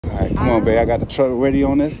Come on, babe. I got the truck ready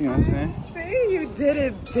on this. You know what I'm saying? See, you did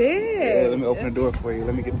it big. Yeah, let me open the door for you.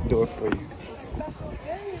 Let me get the door for you. Special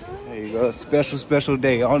day, huh? There you go. Special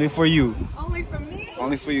day. Only for you. Only for me?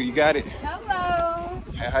 Only for you. You got it? Hello.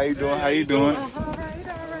 Hey, how you doing? How you doing? All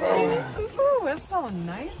right. Ooh, it's so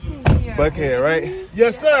nice in here. Buckhead, right?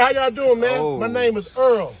 Yes, sir. How y'all doing, man? Oh, My name is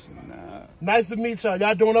Earl. Nah. Nice to meet y'all.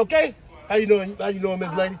 Y'all doing okay? How you doing? How you doing,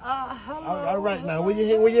 Miss Lady? Hello. All right, now. Where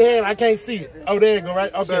your hand? I can't see it. Oh, there you go,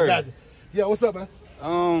 right? Okay, Sir. gotcha. Yeah, what's up,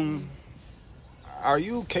 man? Are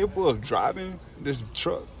you capable of driving this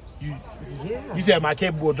truck? Yeah. You said, am I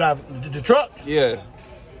capable of driving the truck? Yeah.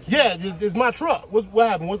 Yeah, it's my truck. What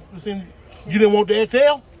happened? What's in? You didn't want the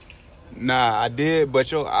XL? Nah, I did, but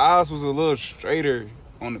your eyes was a little straighter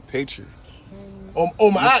on the picture.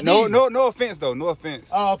 On my ID? No offense though. No offense.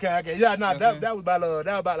 Oh, okay. Yeah, no, You know that was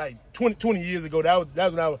about like 20 years ago.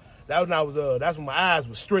 That's when my eyes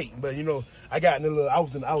were straight. But you know, I got in a little. I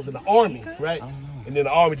was in the army, right? And then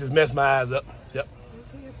the army just messed my eyes up. Yep.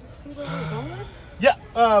 See where we're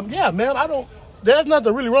going? Yeah, man. There's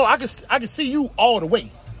nothing really wrong. I can see you all the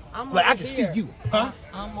way. I'm Like over I can here. see you. Huh?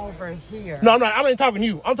 I'm over here. No, I ain't talking to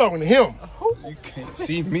you. I'm talking to him. You can't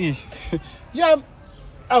see me. Yeah.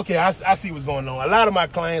 Okay, I see what's going on. A lot of my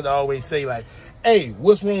clients always say like, "Hey,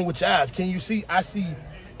 what's wrong with your eyes? Can you see?" I see.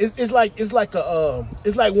 It's like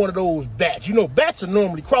one of those bats. You know, bats are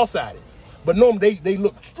normally cross-eyed, but normally they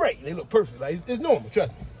look straight. They look perfect. Like it's normal.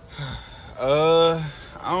 Trust me. I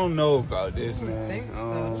don't know about this,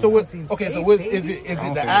 man. So what? Okay, so what is it? Is I it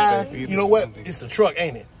don't the think eyes? it's safe either. You know I what? don't think It's the truck,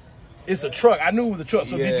 ain't it? It's the truck. I knew it was the truck.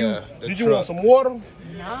 So Yeah, did the you want truck. some water?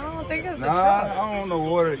 No, I don't think it's the Nah, truck. I don't know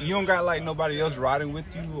what. You don't got like nobody else riding with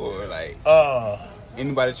you, or like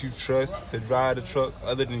anybody that you trust to drive the truck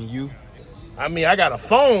other than you. I mean, I got a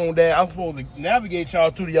phone that I'm supposed to navigate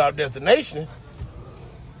y'all to y'all destination.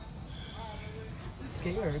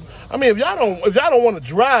 I'm scared. I mean, if y'all don't want to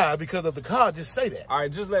drive because of the car, just say that. All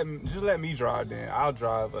right, just let me drive then. I'll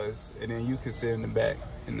drive us, and then you can sit in the back,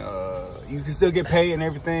 and you can still get paid and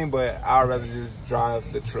everything. But I'd rather just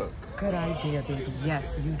drive the truck. Good idea, baby.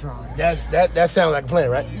 Yes, you drive. That sounds like a plan,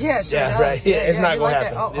 right? Yeah, sure Yeah, does. right. Yeah, it's not you gonna like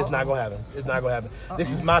happen. that? It's not gonna happen. It's not gonna happen.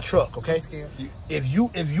 This is my truck, okay? I'm scared. If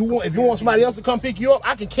you want somebody else to come pick you up,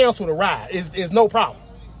 I can cancel the ride. It's no problem.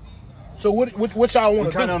 So what y'all want We're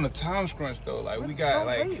to kind do? of on the time crunch though. Like we It's got so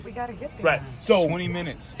like late. We gotta get there. Right. So 20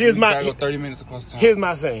 minutes. Here's we my- gotta go 30 minutes across town. Here's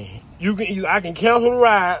my thing. I can cancel the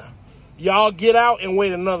ride. Y'all get out and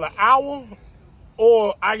wait another hour,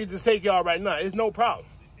 or I can just take y'all right now. It's no problem.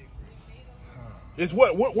 It's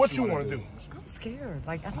what you want to do. I'm scared.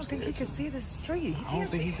 Like, I don't think he can see this street. He I don't can't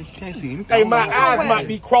think see. he can't see anything. Hey, my I don't know eyes what- might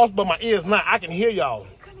be crossed, but my ears not. I can hear y'all.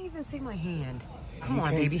 He couldn't even see my hand. Come He on,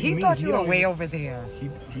 can't baby. see He me. thought He you were don't way even- over there. He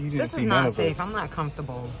didn't This see is none not of safe. us. I'm not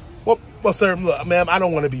comfortable. Well, sir, look, ma'am, I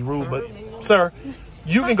don't want to be rude, but sir,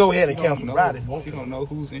 you can go ahead and We don't cancel the know. ride if you want We to. don't know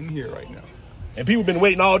who's in here right now. And people been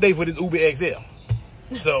waiting all day for this Uber XL.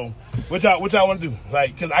 So what y'all want to do?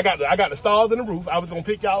 Like, cause I got the stars in the roof. I was gonna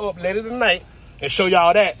pick y'all up later tonight and show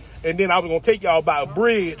y'all that, and then I was gonna take y'all by a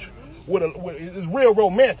bridge it's real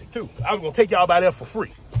romantic too. I was gonna take y'all by there for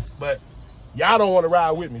free, but y'all don't want to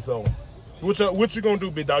ride with me. So what you gonna do,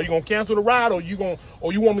 big dog? You gonna cancel the ride, or you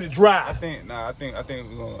want me to drive? I think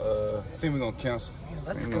we're gonna cancel.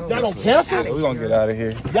 Let's go. Y'all gonna cancel? Yeah, we're gonna get out of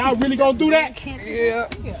here. Y'all really gonna do that? Yeah.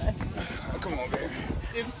 Come on,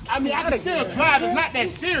 baby. I mean, I can still drive. It's not that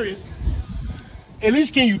serious. At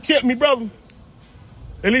least can you tip me, brother?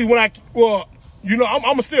 At least when I'm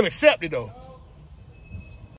gonna still accept it though.